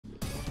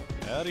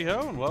Howdy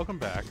ho, and welcome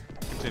back.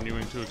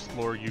 Continuing to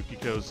explore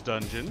Yukiko's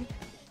dungeon.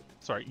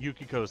 Sorry,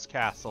 Yukiko's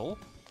castle.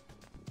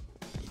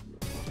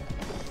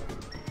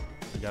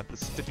 We got the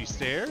stiffy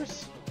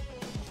stairs.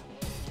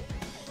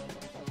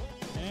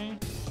 Okay. No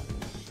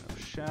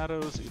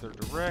shadows either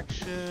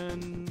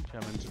direction.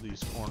 Come into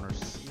these corners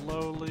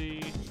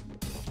slowly.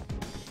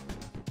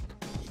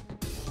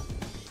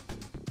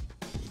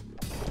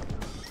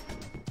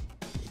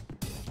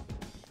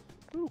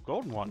 Ooh,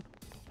 golden one.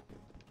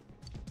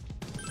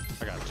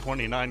 I got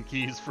 29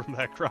 keys from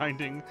that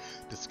grinding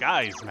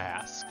disguise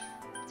mask.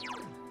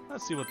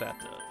 Let's see what that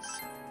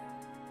does.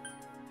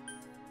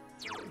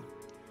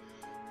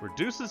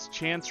 Reduces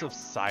chance of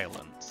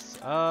silence.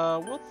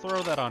 We'll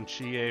throw that on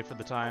Chie for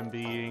the time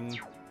being.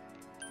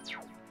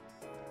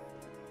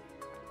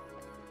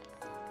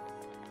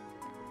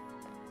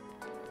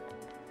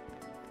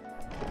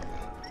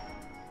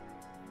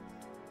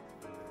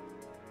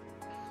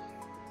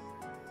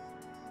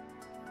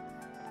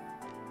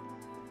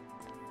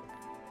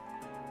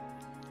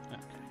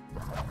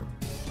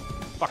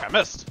 Fuck, I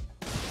missed!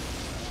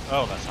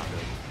 Oh, that's not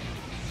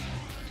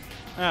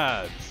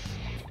good. It's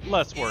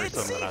less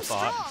worrisome than I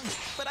thought.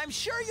 Strong, but I'm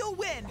sure you'll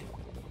win.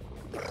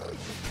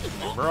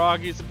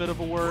 Viragi's a bit of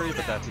a worry,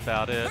 but that's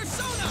about it.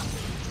 Persona!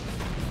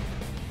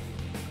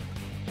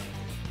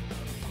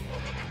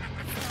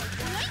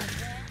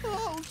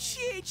 Oh,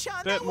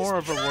 Chie-chan, Bit more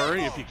of a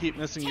worry if you keep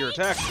missing your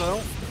attacks, though.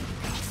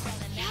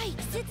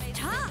 Yikes, it's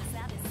tough.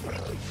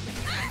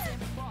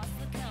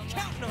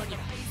 Counting on you.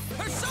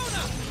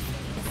 Persona!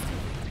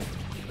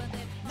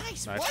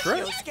 Nice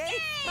crit. Yosuke.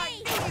 I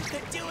knew you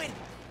could do it.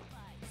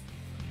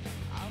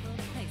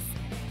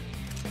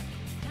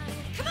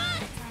 Come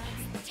on,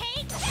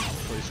 take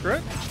this. Please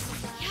crit.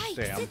 Yikes,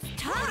 Damn. it's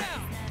tough.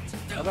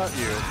 How about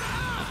you?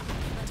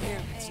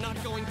 Damn, it's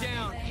not going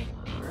down.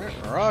 Alright,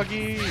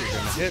 Miragi, you're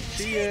gonna hit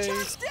Chie.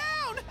 Chie-chan's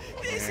down.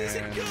 This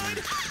isn't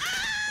good.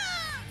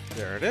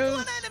 There it is.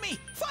 One enemy.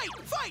 Fight,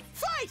 fight,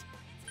 fight.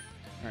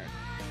 Alright.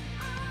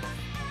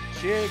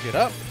 Chie, get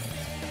up.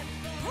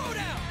 Throw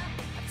down.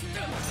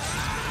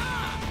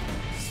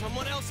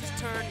 Someone else's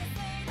turn.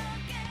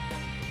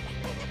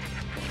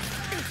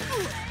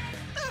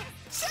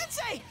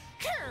 Sensei!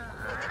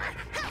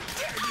 How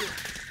dare you!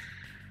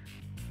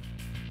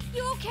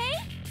 You okay?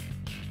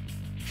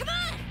 Come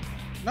on.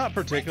 Not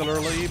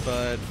particularly,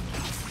 but,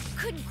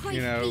 Couldn't quite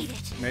you know, beat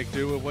it. make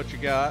do with what you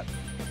got.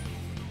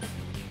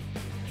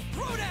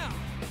 Throw down!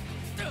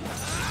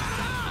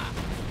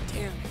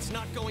 Damn, it's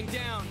not going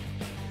down.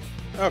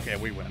 Okay,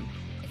 we win.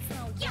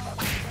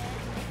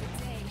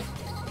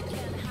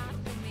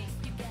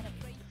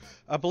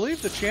 I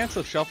believe the chance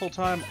of shuffle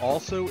time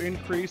also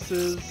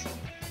increases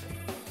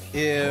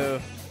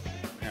if...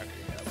 Okay, yeah,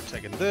 we're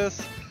taking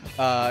this.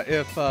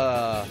 There's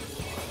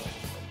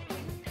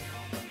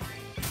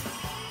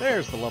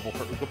the level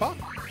for Ukapop.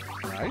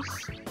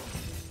 Nice.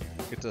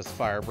 It does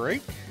Fire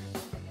Break,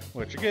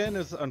 which again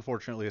is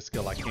unfortunately a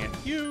skill I can't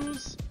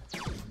use.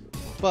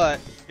 But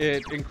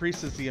it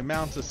increases the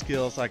amount of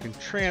skills I can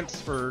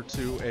transfer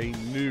to a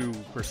new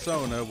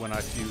persona when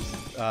I fuse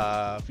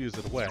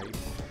it away.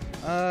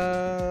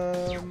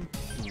 I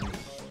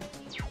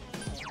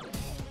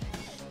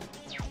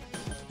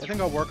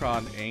think I'll work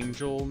on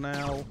Angel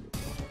now.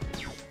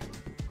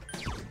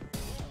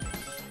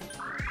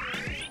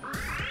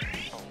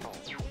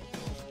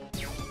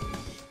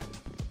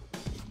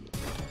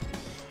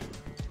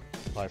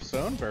 Life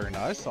Stone, very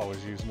nice.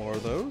 Always use more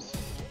of those.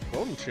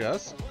 Golden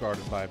Chest,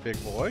 guarded by a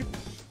big boy.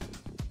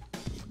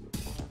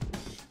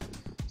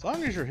 As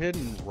long as you're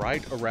hidden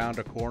right around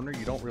a corner,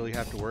 you don't really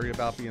have to worry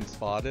about being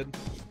spotted.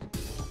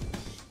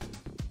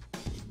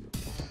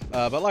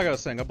 But like I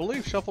was saying, I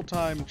believe shuffle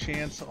time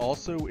chance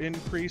also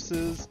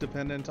increases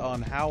dependent on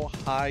how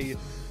high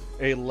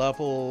a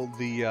level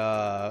the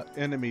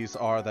enemies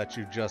are that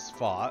you just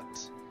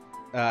fought.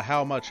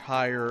 How much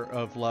higher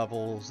of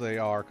levels they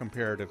are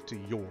comparative to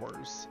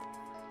yours.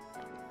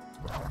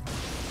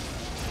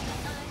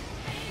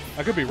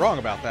 I could be wrong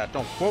about that,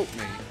 don't quote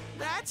me.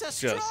 That's a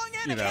Just, strong you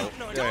enemy.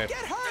 know, No, don't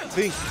get hurt. I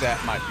think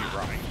that might be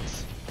right.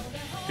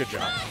 Good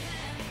job.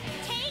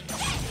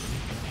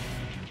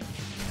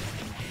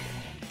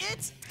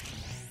 It's...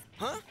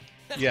 Huh?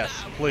 Yes,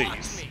 please.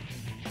 Watch me.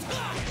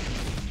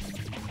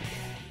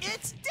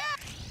 It's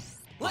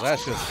death. Well,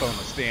 that's just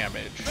bonus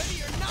damage.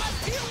 Ready or not,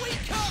 here we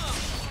come.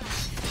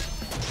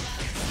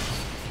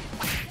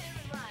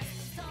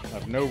 I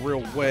have no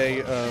real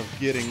way of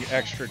getting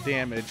extra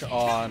damage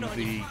on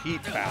the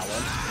heat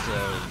balance,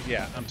 so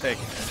yeah, I'm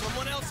taking it.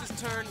 Someone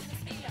else's turn.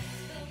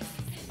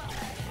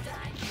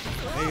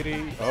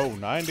 80, oh,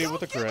 90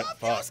 with a crit,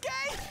 fuck.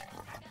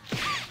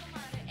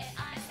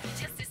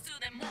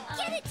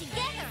 Get it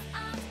together.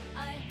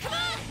 Come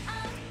on.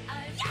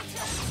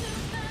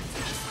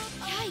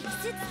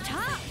 Yikes, it's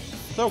tough.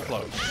 So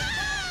close.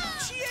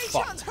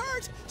 Chie-chan's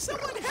hurt.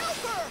 Someone help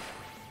her.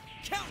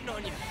 Counting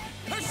on you.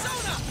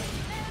 Persona.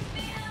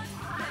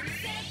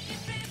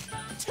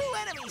 2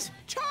 enemies.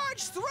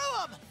 Charge through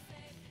them.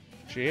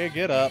 Chie,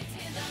 get up.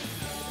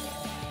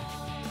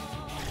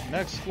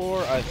 Next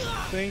floor, I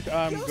think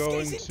I'm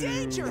going Yosuke's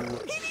in danger. to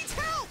He needs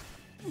help.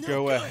 No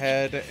go good.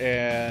 ahead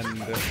and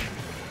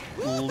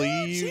Woohoo,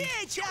 leave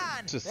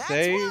Chie-chan. to That's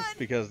save one.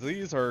 because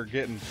these are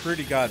getting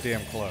pretty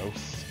goddamn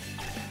close.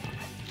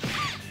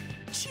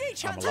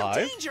 Chie-chan's I'm in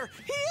alive. danger.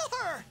 Heal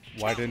her.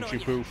 Why Counting didn't you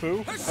on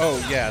boo-foo?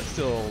 Oh yeah,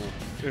 still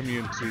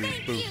immune to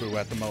boo-foo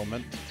at the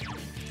moment.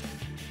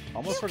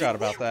 Almost You forgot can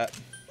about win. that.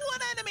 One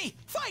enemy.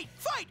 Fight,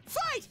 fight,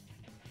 fight.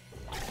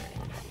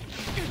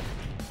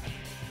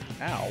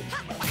 Ow.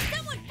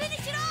 Someone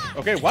finish it off!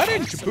 Okay, why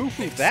didn't you Awesome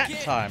boo-foo fix, that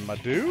kid. time, my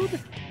dude?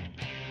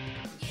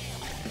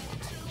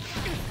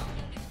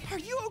 Are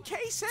you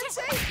okay,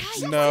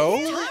 Sensei? No.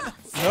 Time.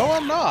 No,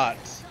 I'm not.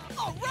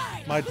 All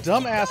right. My let's get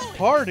dumbass going.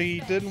 party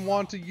didn't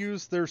want to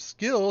use their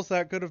skills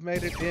that could have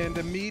made it end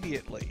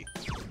immediately.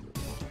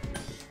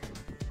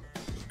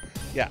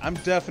 Yeah, I'm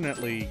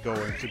definitely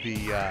going to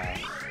be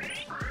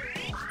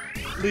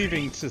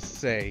leaving to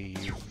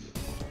save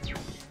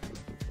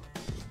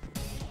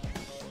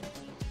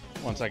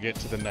once I get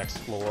to the next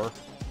floor.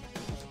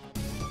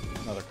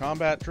 Another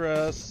combat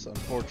dress.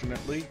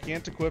 Unfortunately,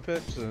 can't equip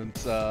it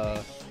since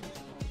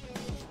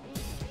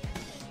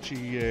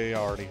Chie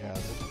already has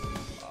it.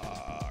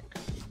 Fuck.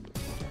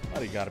 Why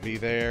do you gotta be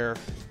there?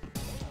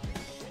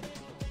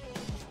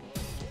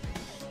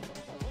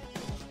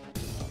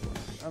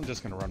 I'm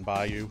just gonna run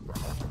by you.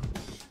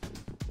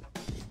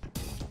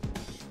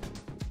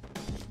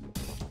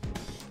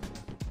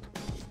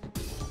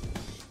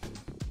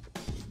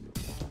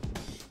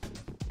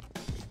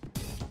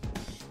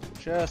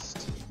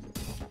 Chest.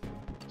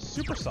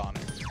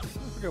 Supersonic. I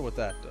forget what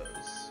that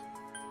does.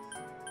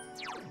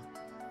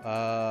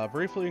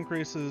 Briefly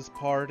increases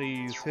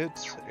parties'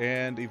 hits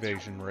and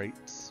evasion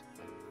rates.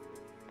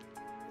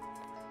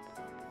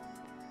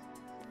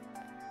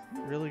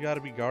 You really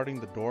gotta be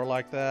guarding the door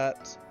like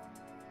that?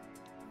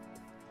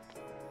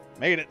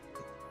 Made it!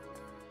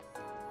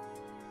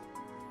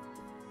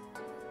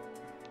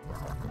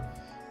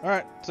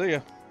 Alright, see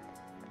ya.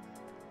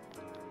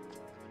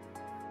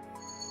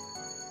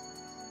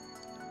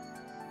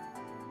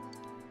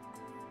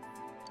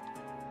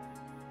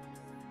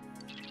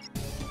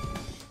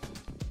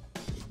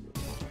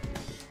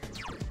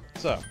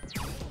 So,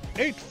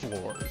 8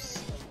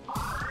 floors.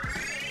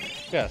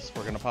 Yes,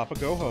 we're gonna pop a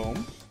go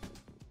home.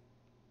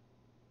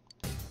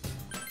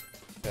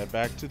 Head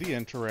back to the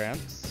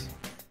entrance.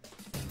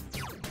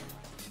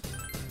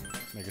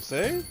 Make a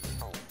save.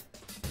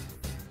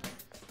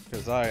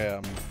 Because I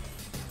am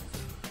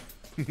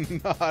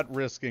not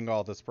risking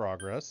all this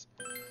progress.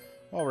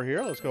 While we're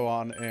here, let's go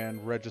on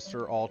and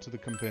register all to the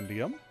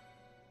compendium.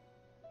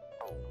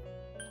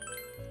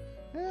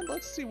 And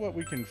let's see what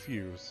we can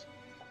fuse.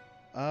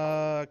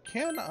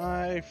 Can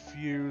I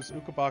fuse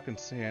Ukobach and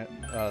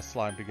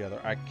Slime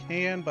together? I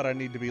can, but I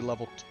need to be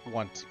level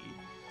 20.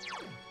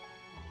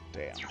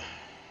 Damn.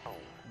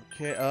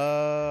 Okay,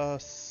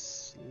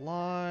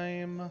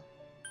 Slime.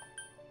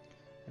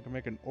 I can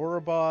make an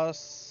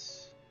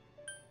Ouroboros,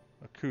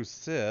 a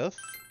Kusith.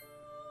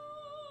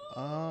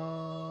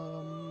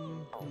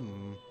 I'm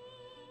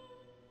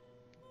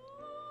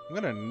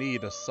gonna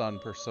need a Sun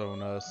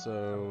persona,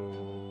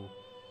 so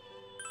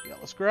yeah,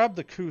 let's grab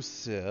the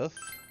Kusith.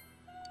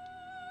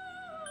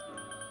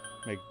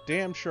 Make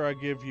damn sure I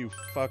give you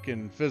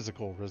fucking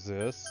physical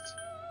resist.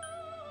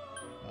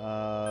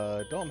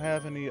 Don't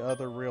have any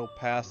other real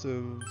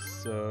passives,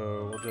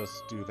 so we'll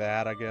just do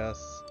that, I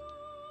guess.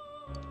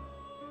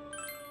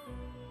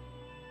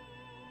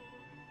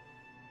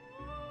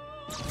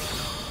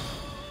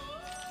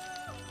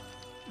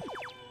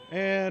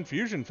 And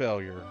fusion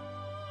failure.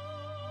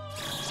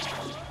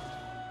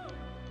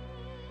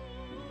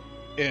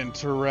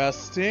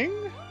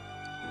 Interesting.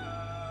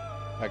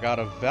 I got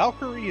a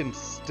Valkyrie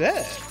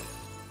instead.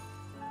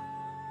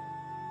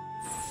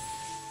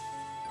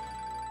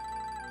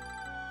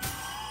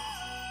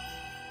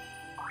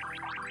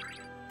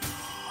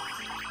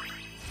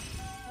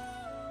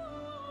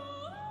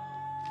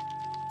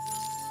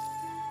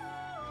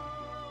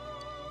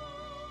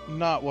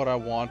 Not what I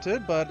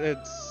wanted, but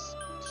it's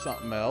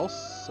something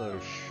else, so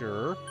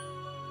sure.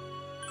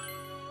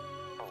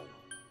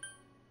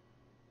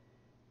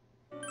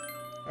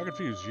 I could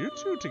fuse you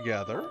two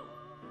together.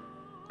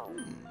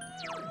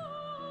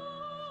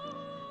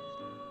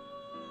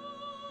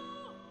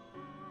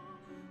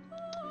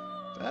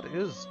 That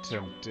is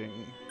tempting.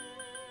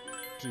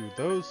 Do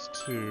those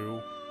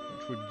two,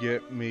 which would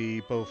get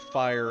me both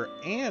fire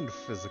and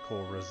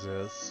physical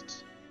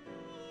resist.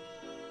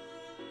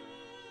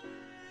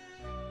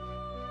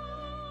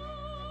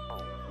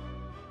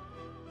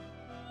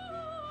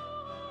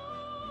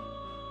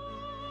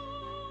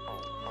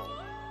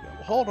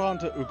 Hold on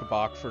to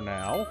Ukobach for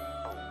now.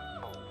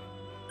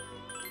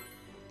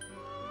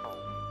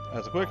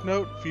 As a quick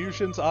note,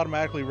 fusions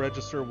automatically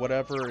register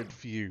whatever it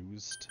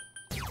fused.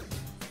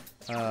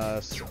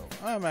 So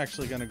I'm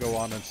actually going to go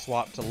on and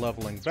swap to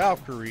leveling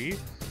Valkyrie,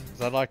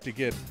 because I'd like to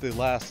get the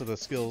last of the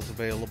skills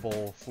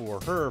available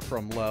for her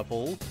from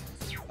level,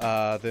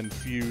 then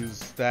fuse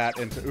that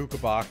into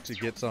Ukobach to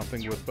get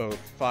something with both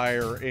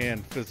fire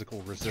and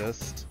physical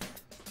resist.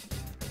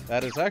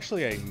 That is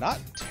actually a not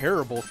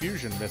terrible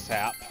fusion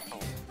mishap.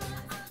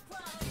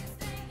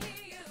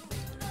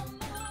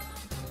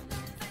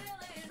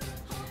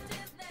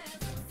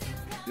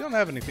 You don't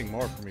have anything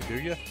more for me, do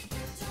you?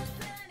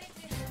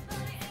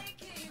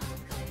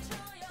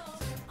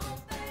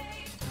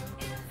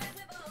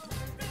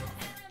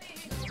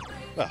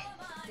 Well.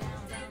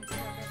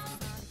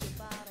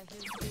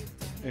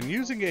 In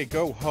using a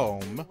go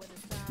home,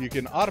 you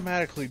can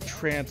automatically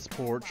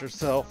transport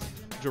yourself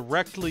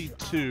directly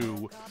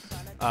to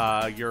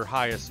your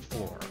highest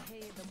floor.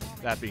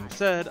 That being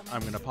said,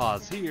 I'm going to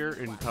pause here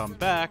and come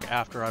back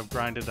after I've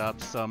grinded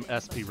up some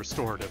SP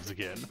restoratives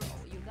again.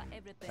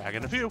 Back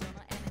in a few.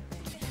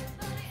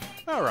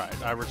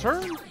 Alright, I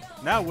return,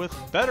 now with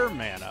better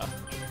mana.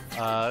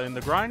 In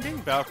the grinding,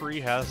 Valkyrie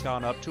has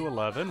gone up to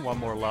 11, one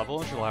more level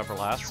and she'll have her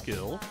last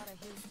skill.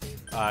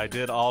 I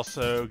did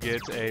also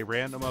get a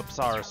random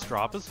Apsaris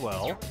drop as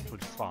well,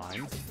 which is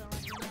fine.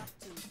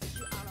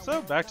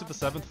 So, back to the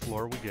 7th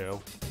floor we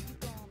go.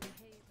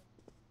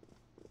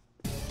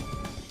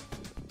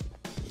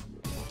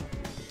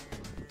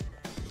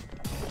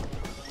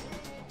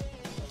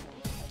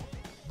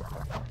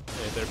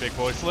 Hey there, big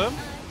boy Slim.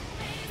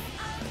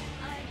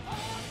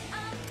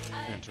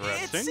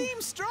 Interesting. It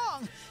seems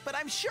strong, but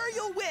I'm sure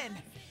you'll win.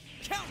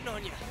 Counting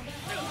on you.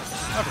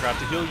 I forgot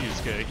to heal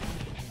Yusuke.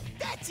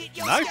 That's it,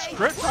 Yosuke. Nice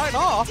crit right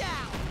off.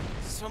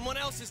 Someone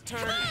else's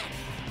turn.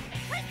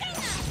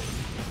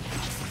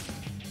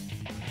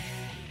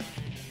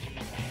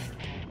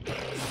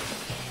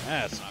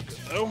 That's not good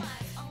though.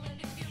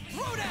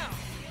 Throw down.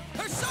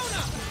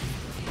 Persona.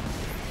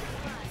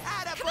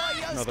 Attaboy,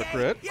 Yosuke. Another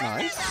crit. You're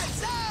Nice. in that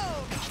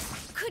zone.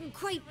 Couldn't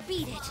quite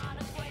beat it.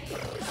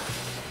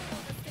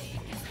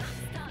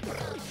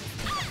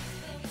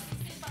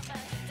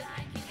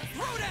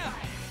 Throw down.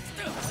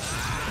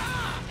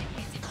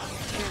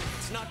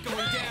 It's not going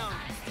down.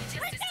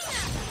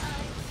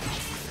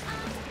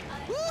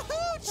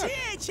 Woohoo,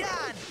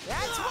 Chie-chan.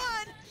 That's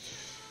one.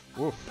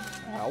 Oof.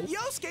 Ow.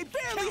 Yosuke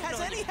barely has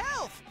any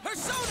health.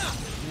 Persona.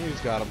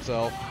 He's got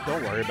himself.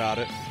 Don't worry about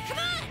it. Come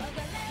on!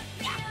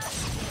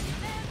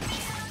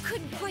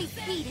 Couldn't quite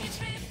beat it.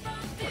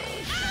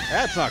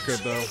 That's not good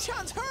though.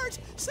 Chie-chan's hurt.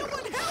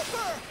 Someone help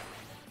her.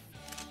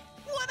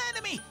 One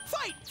enemy.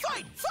 Fight,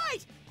 fight,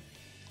 fight.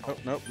 Oh,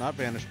 nope, not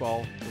Vanish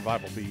Ball.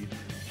 Revival Bead.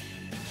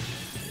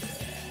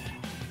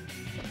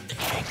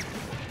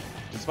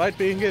 Despite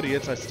being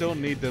idiots, I still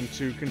need them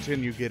to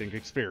continue getting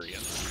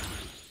experience.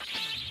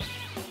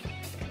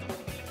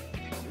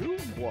 Ooh,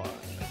 what?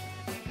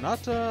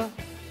 Not,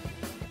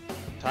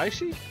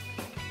 Taishi?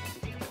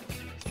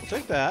 I'll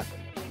take that.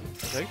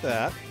 I'll take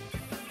that.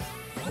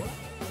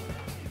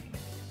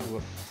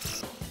 Oof.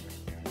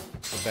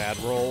 A bad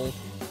roll.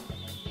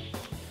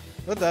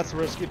 But that's the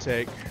risk you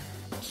take.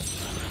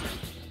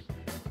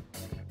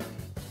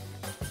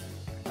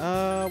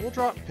 We'll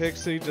drop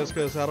Pixie just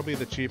because that'll be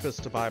the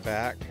cheapest to buy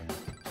back.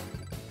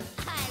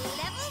 I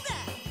leveled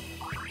up.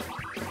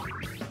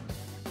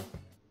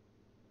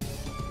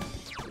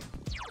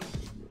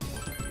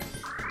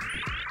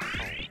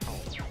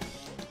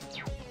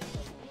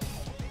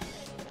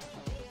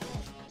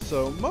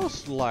 So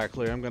most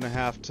likely I'm going to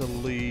have to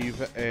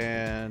leave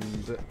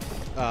and,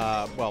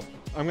 well,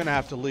 I'm going to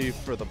have to leave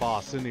for the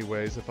boss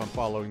anyways if I'm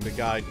following the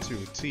guide to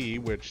a T,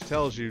 which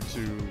tells you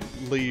to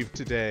leave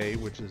today,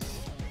 which is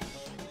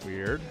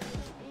weird.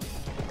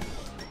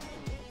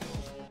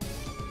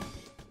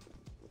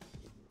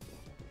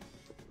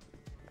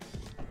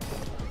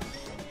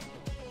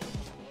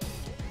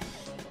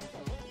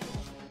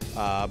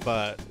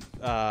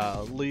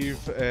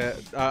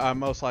 I'm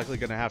most likely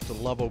going to have to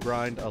level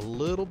grind a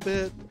little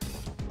bit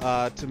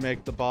to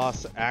make the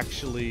boss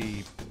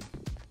actually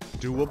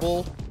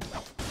doable.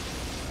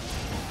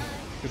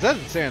 Because as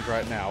it stands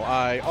right now,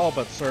 I all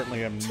but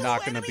certainly am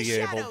not going to be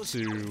able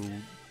to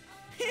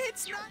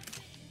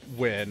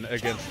win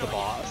against the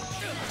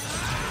boss.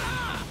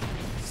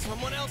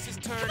 Someone else's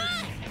turn.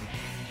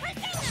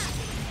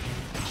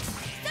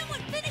 Someone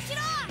finish it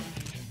off!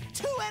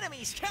 Two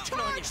enemies. Charge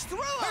through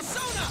them.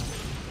 Persona.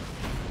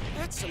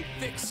 That's some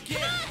thick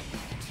skin.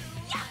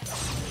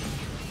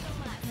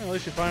 Well, at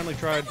least you finally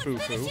tried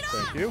Fufu.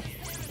 Thank you.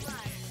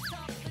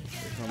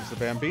 Here comes the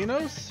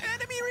Bambinos.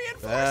 Enemy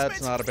reinforcements.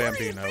 That's not a Hurry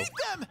and Bambino. beat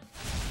them.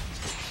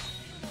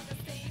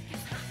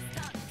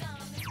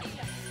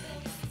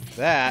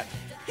 That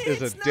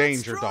is It's a not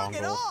danger strong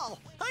at dongle. all.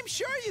 I'm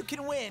sure you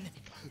can win.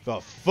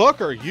 The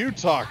fuck are you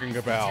talking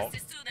about,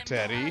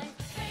 Teddy?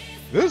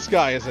 This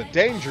guy is a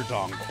danger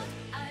dongle.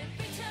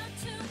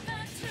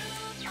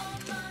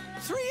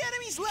 3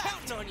 enemies left.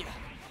 Counting on you.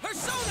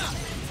 Persona.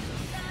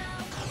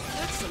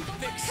 That's some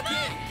thick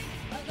skin.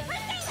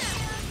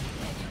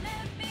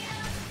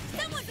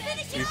 Someone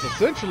finish it He's off!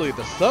 essentially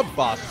the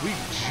sub-boss we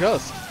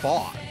just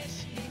fought.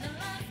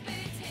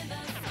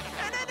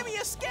 An enemy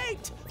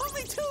escaped.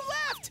 Only 2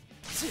 left.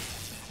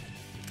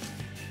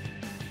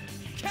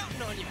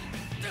 Counting on you.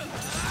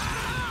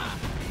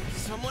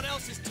 Someone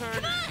else's turn.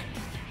 Come on!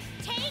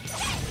 Take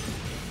this!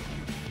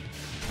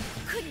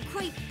 Couldn't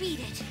quite beat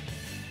it.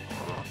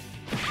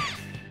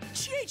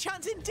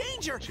 Chie-chan's in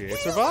danger! Chie Heal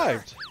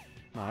survived.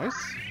 Nice. her!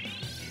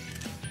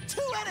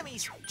 2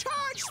 enemies!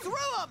 Charge through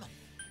them!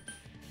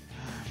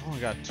 I've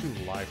only got 2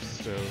 life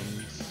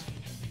stones.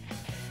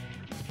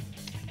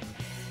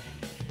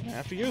 I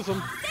have to use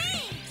them.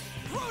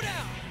 Throw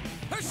down!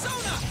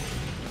 Persona!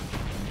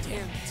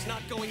 Damn, it's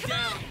not going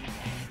down!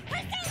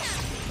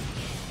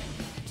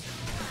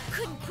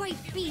 Couldn't quite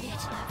beat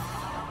it.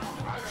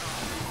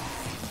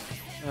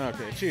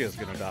 Okay, Chia's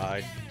gonna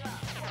die.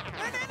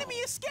 An enemy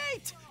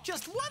escaped!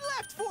 Just 1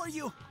 left for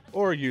you!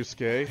 Or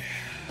Yusuke.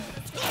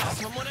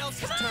 Someone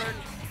else's turn!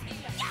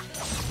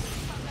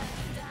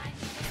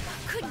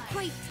 Couldn't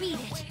quite beat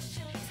it.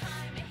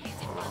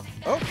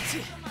 Oh,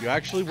 you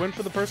actually went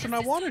for the person I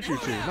wanted you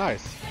to.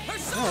 Nice.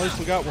 Well, at least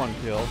we got 1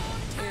 kill.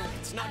 Damn,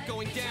 it's not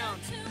going down!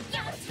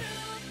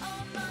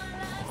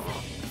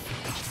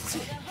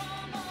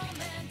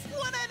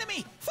 1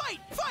 enemy! Fight!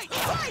 Fight!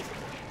 Fight!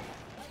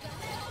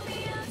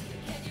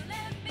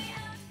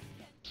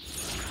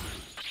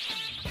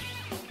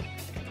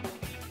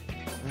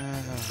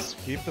 Let's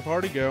keep the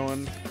party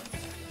going.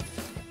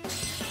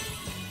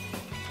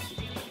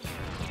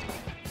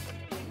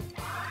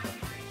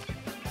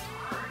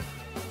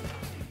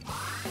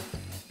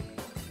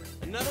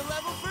 Another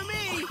level for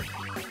me!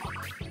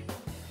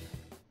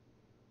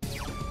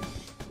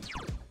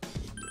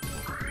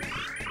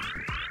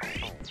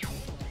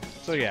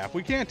 So yeah, if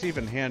we can't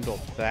even handle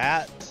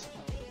that,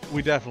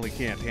 we definitely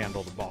can't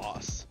handle the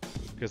boss.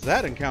 Because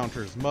that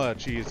encounter is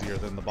much easier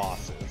than the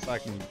bosses.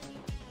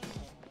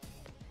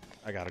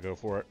 I gotta go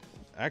for it.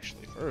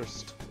 Actually,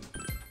 first.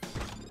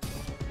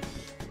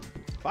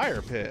 Fire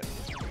pit.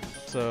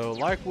 So,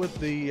 like with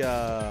the,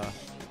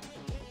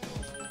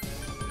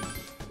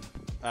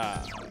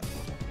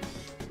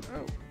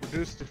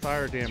 reduce the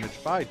fire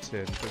damage by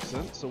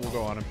 10%, so we'll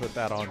go on and put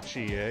that on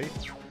Chie.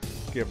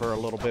 Give her a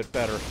little bit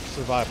better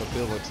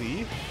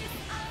survivability.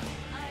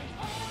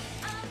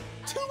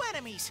 2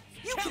 enemies!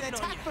 You can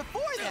attack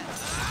before them!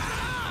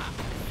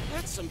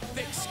 That's some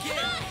thick skin!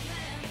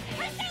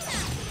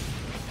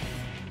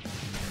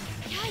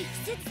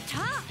 Yikes, it's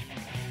tough.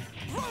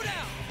 Throw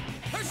down!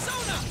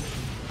 Persona!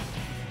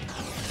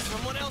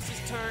 Someone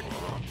else's turn.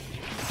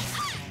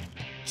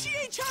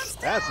 Chie-chan's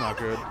down! That's not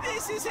good.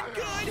 This isn't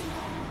good!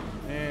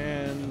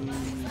 And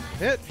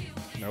hit.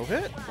 No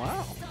hit.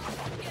 Wow.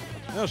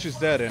 No, she's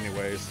dead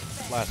anyways.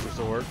 Last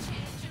resort.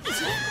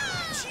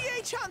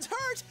 Chie-chan's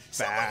hurt!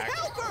 Someone Back.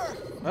 help her!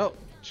 Well,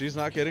 she's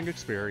not getting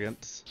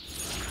experience.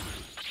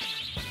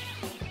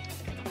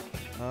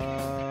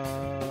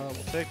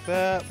 We'll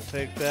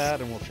take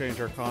that, and we'll change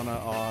Arcana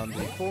on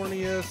the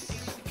Corneus.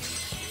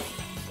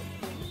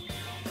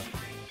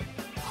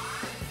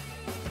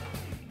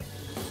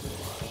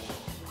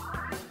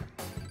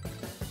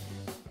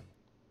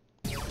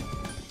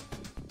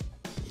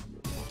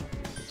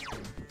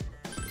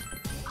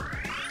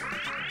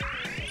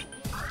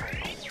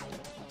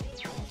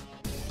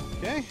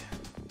 Okay,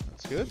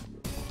 that's good.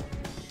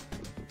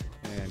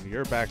 And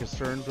your back is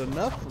turned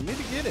enough for me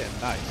to get in.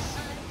 Nice.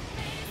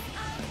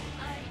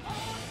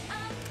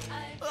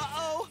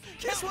 Uh-oh!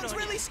 This one's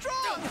really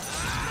strong!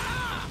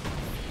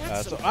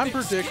 So I'm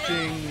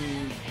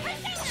predicting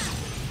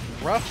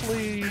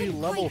roughly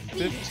level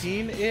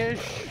 15-ish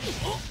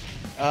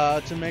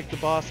to make the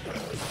boss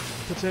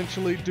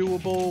potentially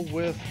doable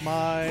with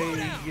my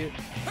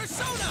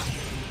Persona!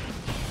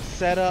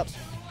 setup.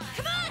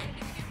 Come on!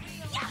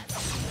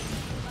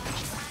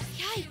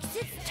 Yikes,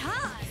 it's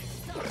tough.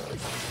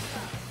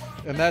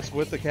 And that's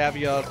with the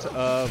caveat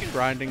of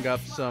grinding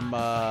up some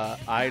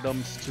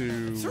items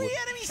to 3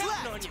 enemies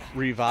left!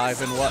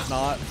 revive and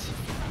whatnot.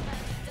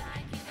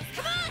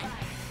 Come on!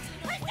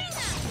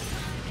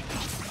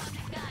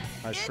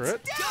 Nice It's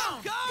crit.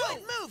 down! Go!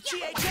 Good move,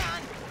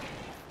 Chie-chan!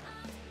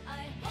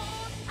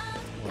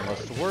 One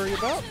less to worry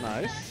about.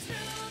 Nice.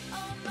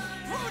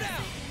 Throw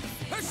down!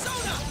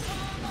 Persona!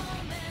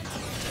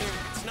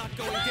 It's not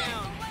going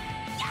down.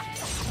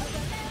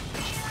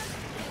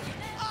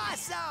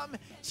 Awesome!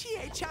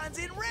 Chie-chan's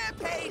in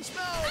rampage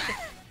mode!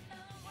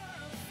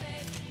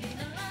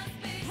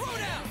 Throw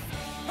down!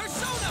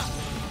 Persona!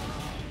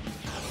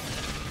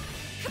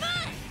 Come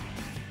on!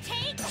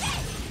 Take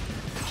this!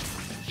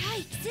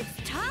 Yikes, it's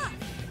tough.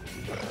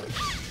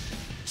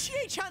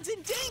 Chie-chan's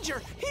in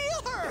danger!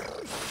 Heal her!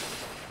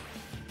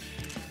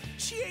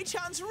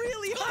 Chie-chan's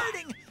really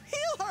hurting!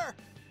 Heal her!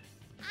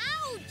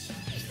 Ouch!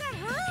 That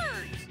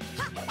hurts!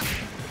 Ha!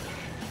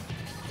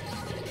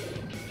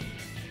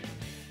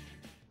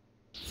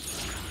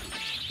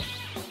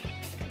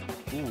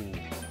 Ooh.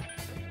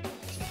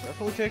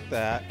 Definitely take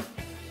that.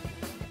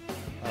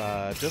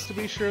 Just to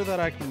be sure that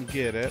I can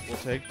get it, we'll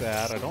take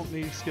that. I don't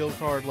need skill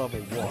card level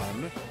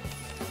 1.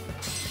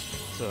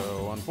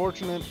 So,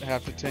 unfortunate,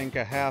 have to tank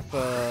a half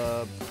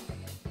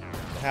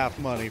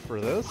money for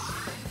this.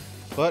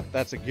 But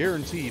that's a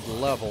guaranteed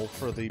level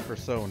for the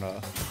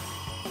Persona.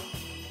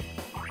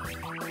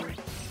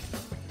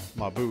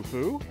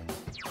 Mabufu?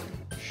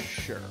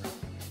 Sure.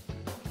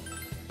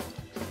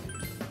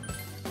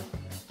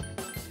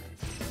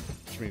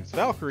 which means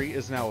Valkyrie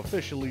is now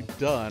officially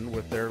done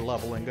with their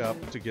leveling up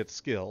to get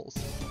skills.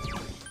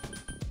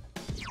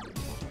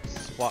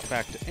 Swap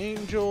back to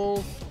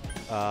Angel.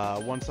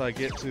 Once I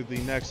get to the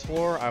next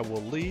floor, I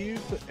will leave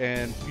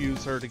and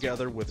fuse her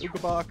together with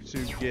Ukobach to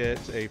get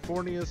a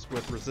Fornius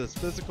with resist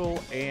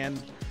physical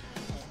and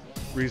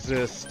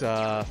resist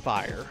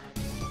fire.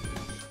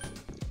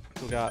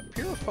 So we got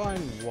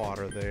purifying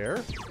water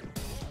there.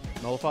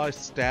 Nullify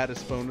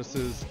status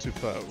bonuses to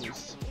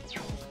foes.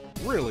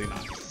 Really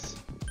nice.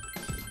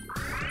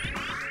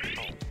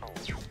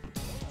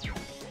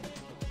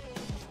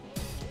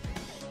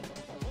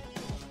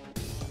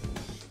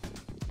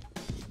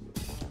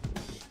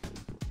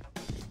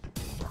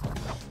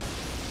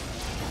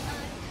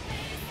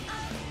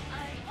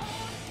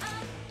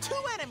 Two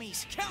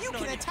enemies! You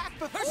can attack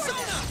before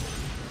Persona!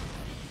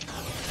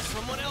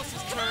 Someone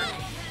else's turn!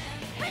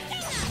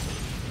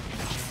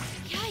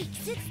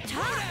 Yikes, it's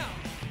tough!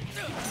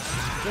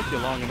 Took you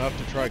long enough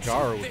to try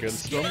Garu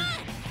against them.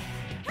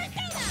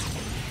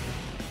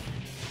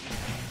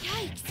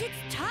 Yikes, it's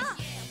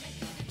tough!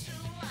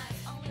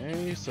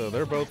 Okay, so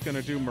they're both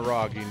gonna do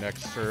Miragi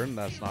next turn.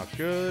 That's not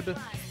good.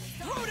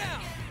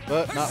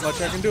 But not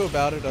much I can do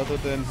about it other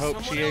than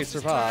hope Chie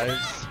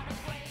survives.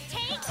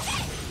 Take this!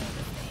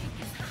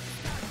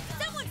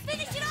 Someone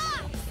finish it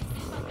off!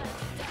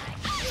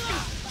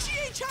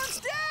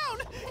 Chie-chan's down!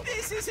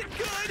 This isn't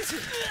good!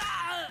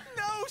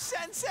 No,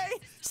 Sensei!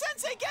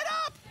 Sensei, get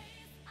up!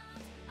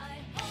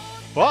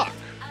 Fuck!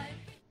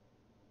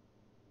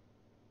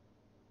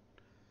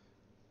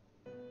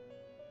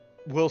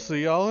 We'll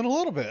see y'all in a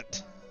little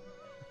bit.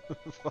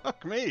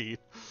 Fuck me.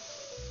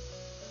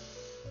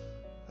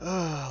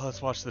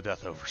 Let's watch the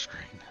death over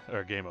screen,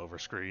 or game over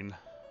screen.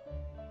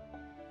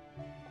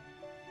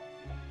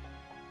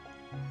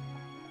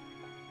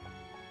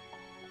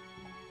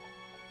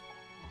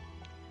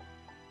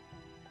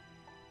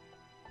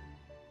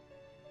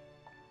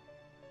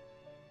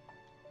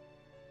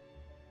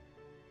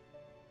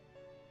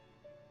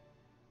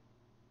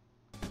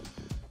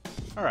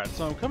 Alright,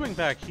 so I'm coming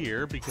back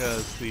here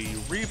because the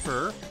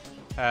Reaper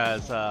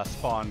has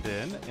spawned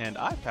in, and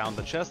I found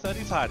the chest that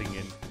he's hiding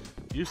in.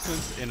 You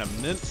sense an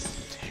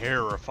immense,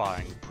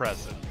 terrifying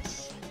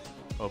presence.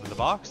 Open the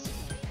box?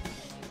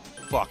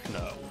 Fuck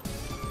no.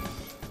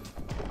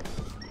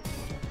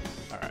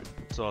 Alright,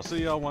 so I'll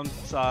see y'all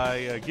once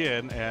I get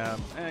in,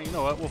 and you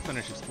know what, we'll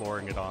finish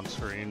exploring it on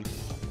screen.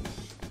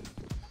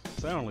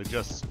 So I only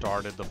just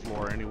started the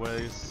floor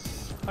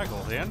anyways. Hi,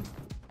 Goldan.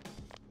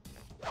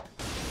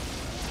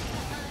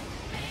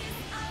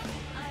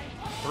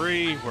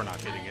 3, we're not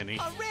getting any.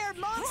 A rare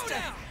monster!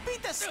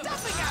 Beat the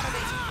stuffing out of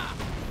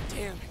it!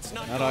 Damn, it's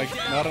not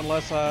Not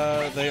unless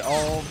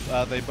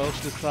they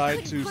both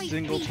decide to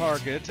single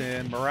target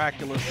and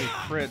miraculously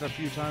crit a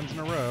few times in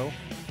a row.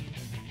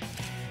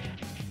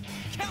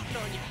 Counting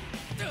on you!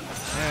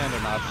 And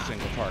they're not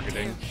single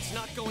targeting. It's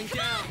not going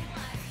down!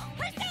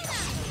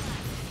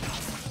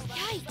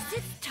 Yikes,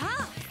 it's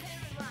tough!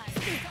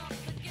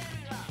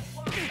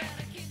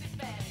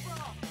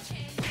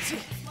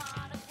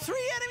 3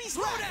 enemies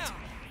left!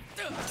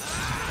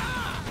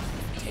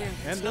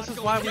 Damn, And this is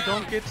why we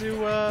don't get to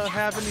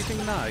have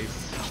anything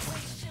nice.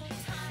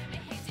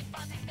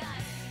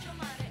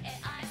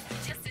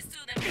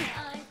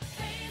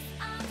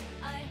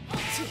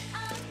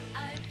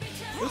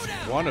 This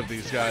one of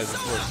these guys is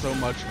worth so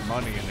much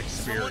money and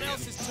Someone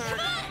else's experience. turn.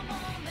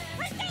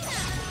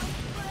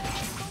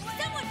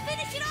 Someone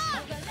finish it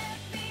off!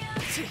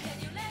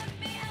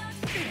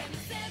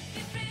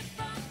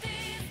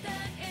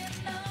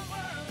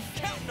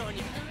 Counting on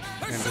you!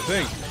 And to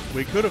think,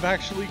 we could have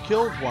actually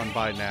killed one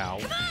by now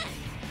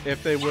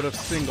if they would have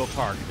single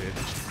targeted.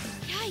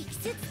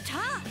 Yikes, it's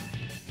tough!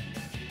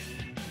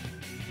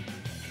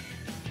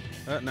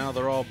 Now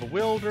they're all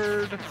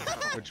bewildered,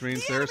 which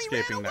means The they're enemy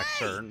ran escaping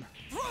next away! turn.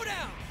 Throw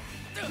down!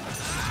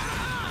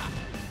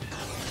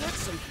 That's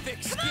some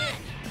thick skin!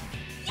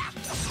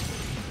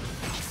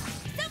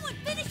 Someone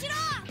finish it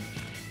off!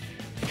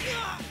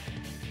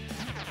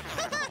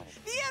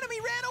 The enemy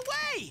ran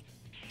away!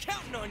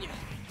 Counting on you!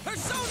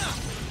 Persona!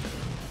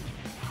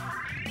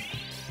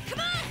 Come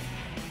on!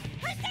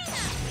 Persona!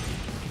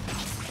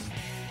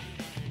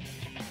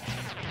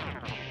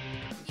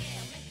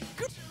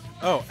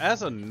 Oh,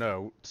 as a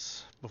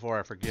note, before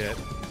I forget,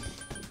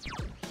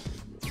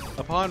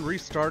 upon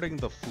restarting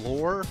the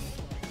floor,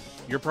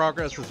 your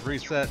progress is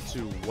reset to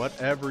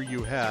whatever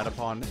you had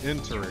upon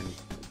entering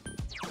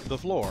the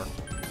floor.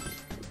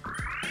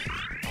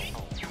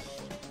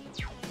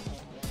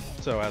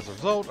 So as a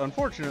result,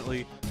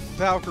 unfortunately,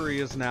 Valkyrie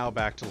is now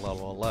back to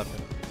level 11.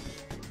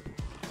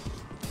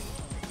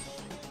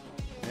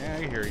 Yeah,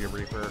 I hear you,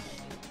 Reaper.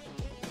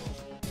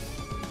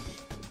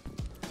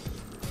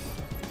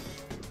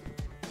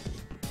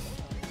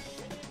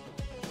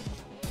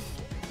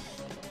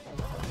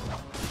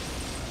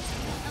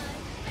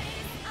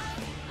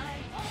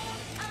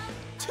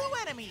 Two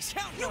enemies!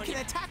 You can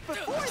attack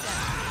before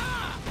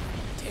them!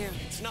 Damn,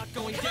 it's not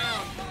going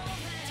down!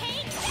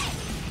 Take this!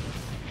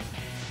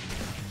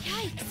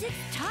 Yikes, it's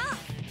tough!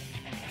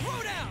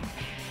 Throw down!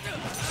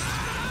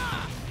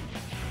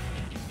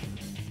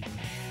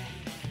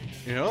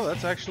 You know,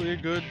 that's actually a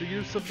good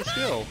use of the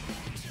skill.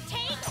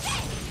 Take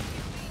this!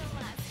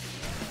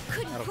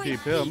 Couldn't That'll quite keep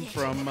him beat it.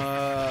 from,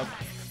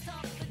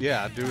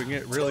 yeah, doing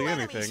it really Two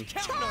anything. enemies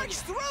charge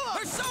through 'em.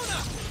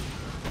 Persona!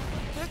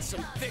 That's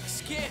some thick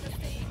skin.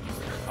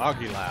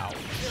 Aguilau.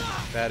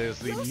 That is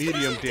the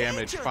medium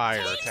damage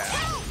fire attack.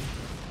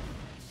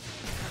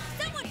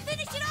 Someone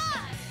finish it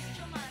off!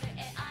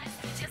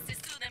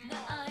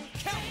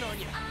 Counting on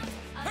you.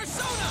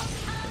 Persona!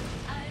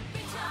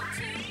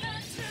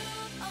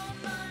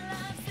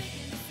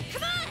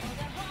 Come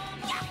on!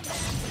 Yeah.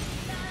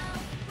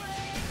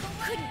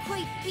 Couldn't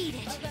quite beat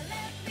it.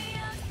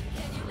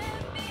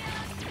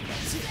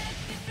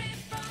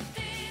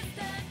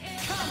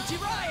 Come,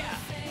 Jiraiya!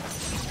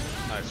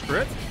 Nice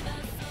crit.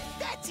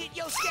 That's it,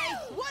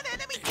 Yosuke! One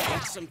enemy down!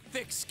 That's some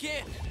thick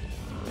skin.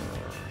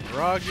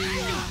 Froggy.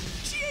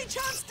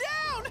 Chie-chan's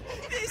down!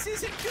 This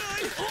isn't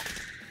good!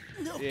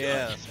 No Yeah,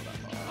 good. that's what I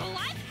thought. Oh,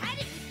 I've had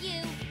it with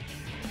you.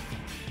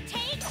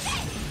 Take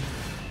this!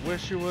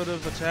 Wish you would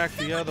have attacked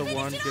the other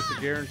one, get the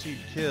guaranteed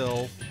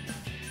kill.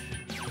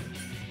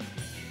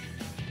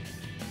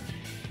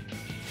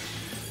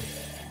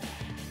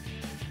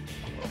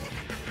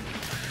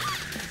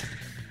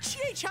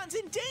 Chie-chan's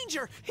in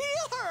danger!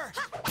 Heal her!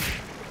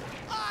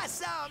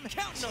 Awesome!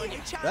 Counting on you.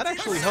 That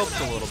actually helps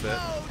a little bit.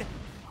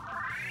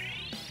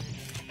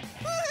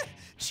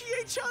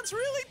 Chie-chan's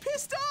really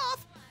pissed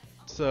off!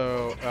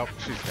 So, oh,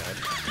 she's dead.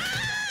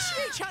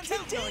 Chie-chan's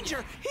in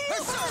danger!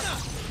 Heal her!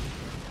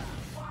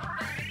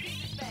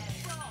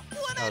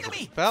 One I was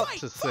enemy! about Fight,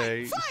 to fight,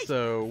 say, fight!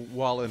 so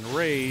while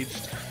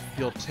enraged,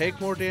 you'll take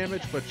more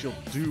damage, but you'll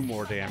do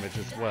more damage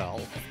as well.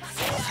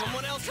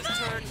 Someone else's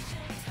turn.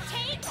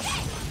 Take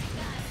this!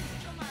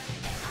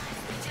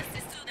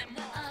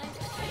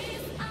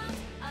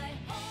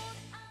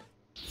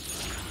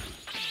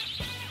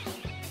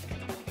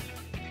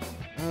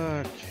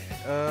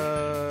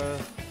 Okay,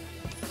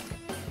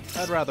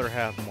 I'd rather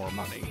have more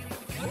money.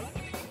 Ooh,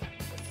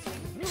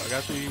 I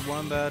got the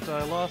one that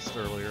I lost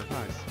earlier.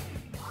 Nice.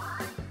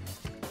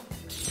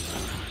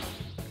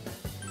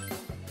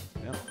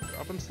 Yep,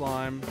 dropping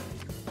slime.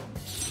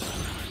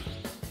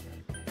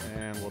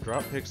 And we'll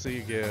drop Pixie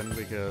again,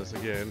 because,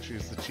 again,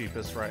 she's the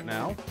cheapest right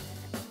now.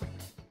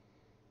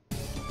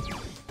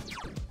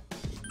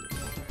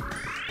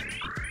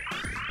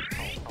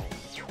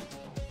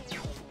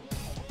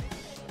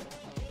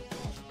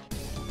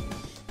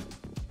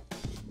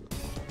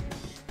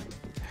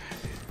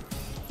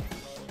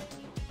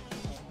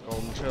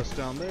 Golden chest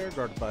down there,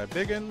 guarded by a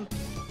biggin.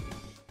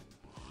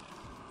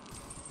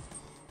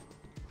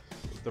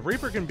 The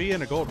Reaper can be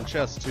in a golden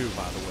chest too,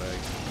 by the way.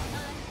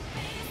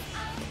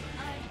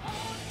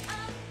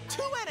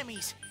 Two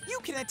enemies! You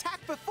can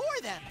attack before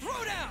them!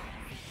 Throw down!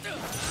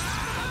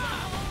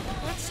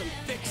 That's some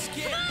thick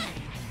skin!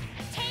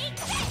 Take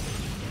this!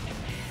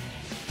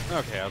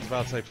 Okay, I was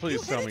about to say, please You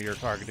tell hit me it. you're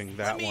targeting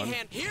that Let me one.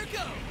 hand- Here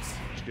goes!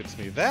 Which gets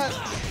me that.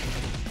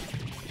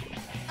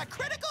 A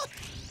critical?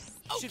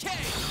 Okay!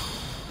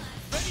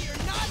 Ready or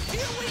not,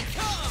 here we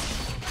come!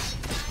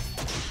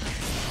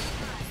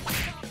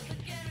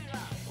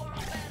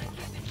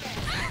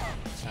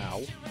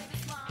 Ow.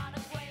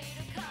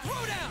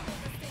 Throw down!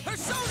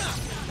 Persona!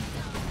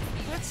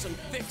 That's some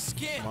thick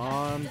skin! Come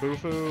on,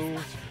 Bufu.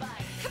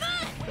 Come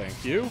on!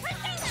 Thank you.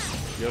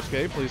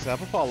 Yosuke, please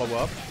have a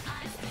follow-up.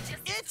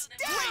 It's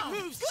down!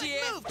 Great moves, Good Chie.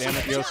 move, Damn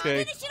it, Chie-chan.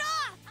 Yosuke. Finish it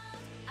off!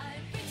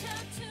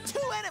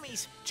 Two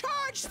enemies!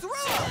 Charge through!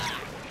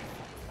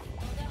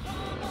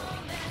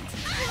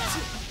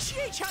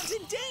 Chie-chan's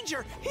in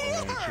danger! Heal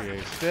And her!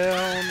 Chie's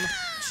down.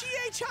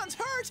 Chie-chan's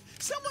hurt!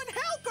 Someone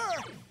help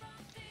her!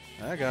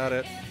 I got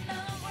it.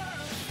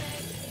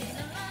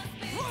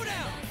 Throw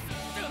down!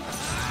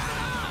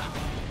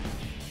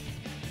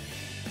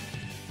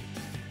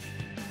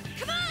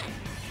 Come on!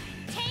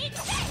 Take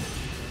this!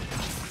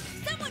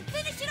 Someone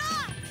finish it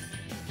off!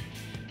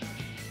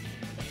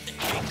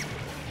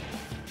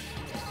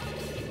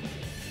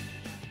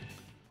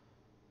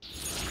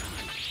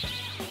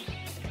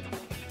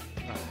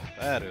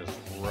 That is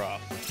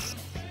rough.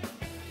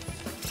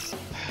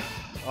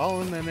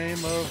 All in the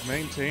name of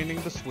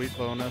maintaining the sweet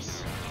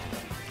bonus.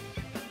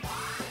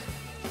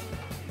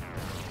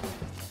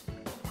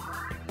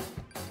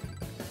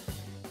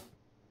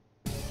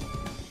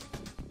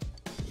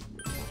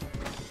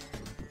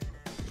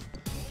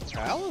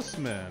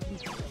 Talisman.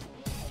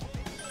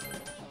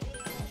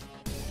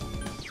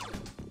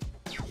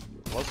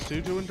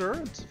 +2 to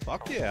endurance.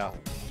 Fuck yeah.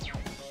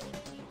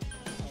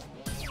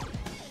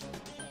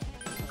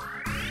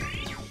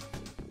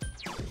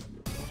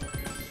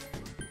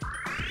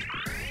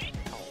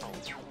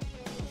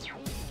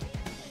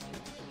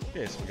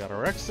 Okay, so we got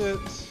our exit.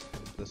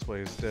 This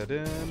way is dead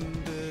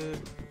ended.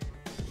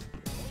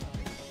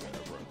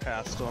 Gotta run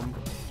past them.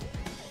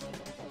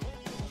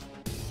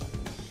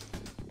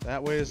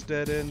 That way is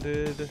dead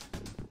ended.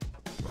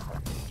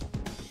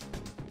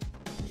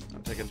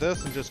 I'm taking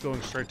this and just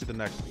going straight to the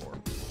next floor.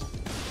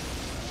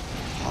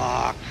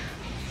 Fuck.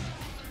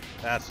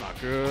 That's not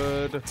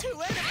good. Two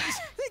enemies!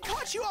 They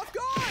caught you off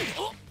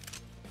guard!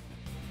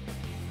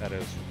 That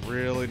is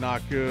really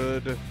not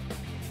good. Do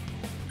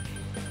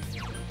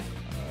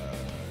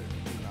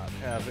not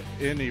have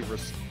any You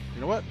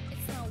know what?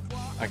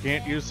 I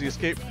can't use the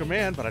escape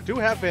command, but I do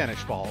have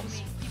vanish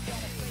balls.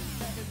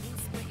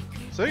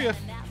 See ya.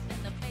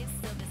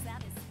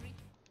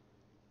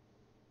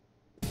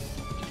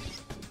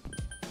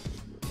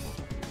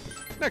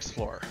 Next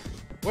floor,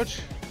 which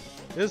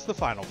is the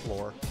final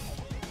floor.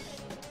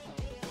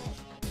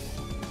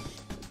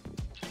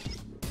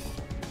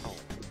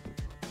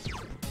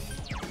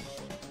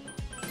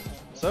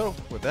 So,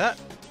 with that,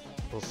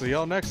 we'll see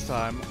y'all next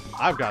time.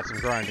 I've got some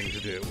grinding to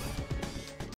do.